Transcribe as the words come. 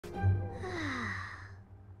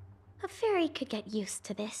A fairy could get used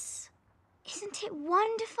to this. Isn't it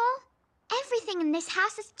wonderful? Everything in this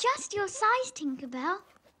house is just your size, Tinkerbell.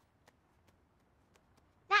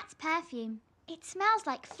 That's perfume. It smells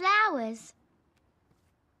like flowers.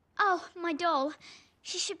 Oh, my doll.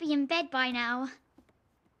 She should be in bed by now.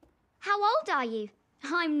 How old are you?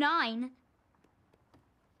 I'm 9.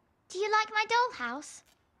 Do you like my dollhouse?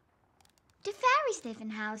 Do fairies live in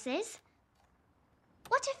houses?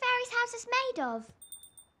 What are fairies' houses made of?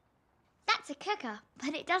 That's a cooker,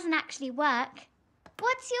 but it doesn't actually work.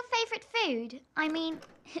 What's your favourite food? I mean,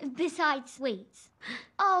 besides sweets.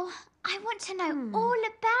 Oh, I want to know all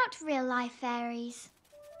about real-life fairies.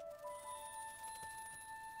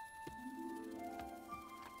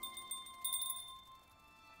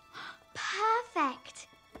 Perfect.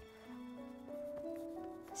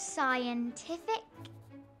 Scientific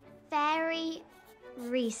fairy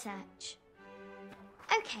research.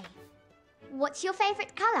 Okay, what's your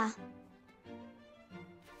favourite colour?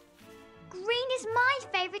 Green is my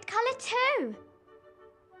favourite colour too.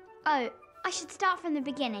 Oh, I should start from the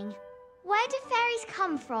beginning. Where do fairies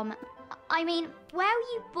come from? I mean, where were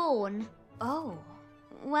you born? Oh,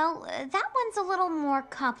 well, that one's a little more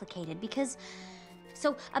complicated because...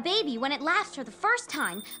 So, a baby, when it laughs for the first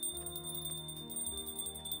time...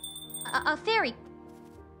 A fairy...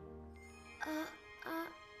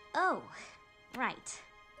 Oh, right.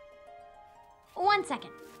 1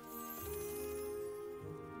 second.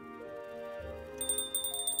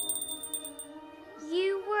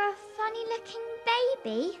 You were a funny-looking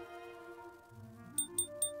baby?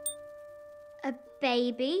 A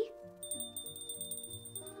baby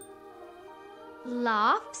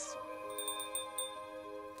laughs.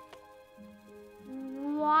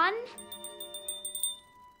 1.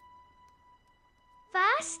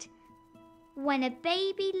 First, when a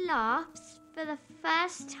baby laughs for the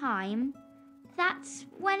first time, that's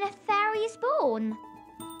when a fairy is born.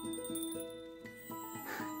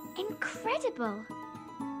 Incredible.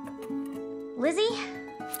 Lizzie,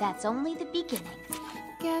 that's only the beginning.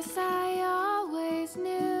 Guess I always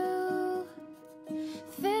knew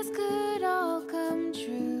this could all come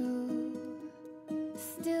true.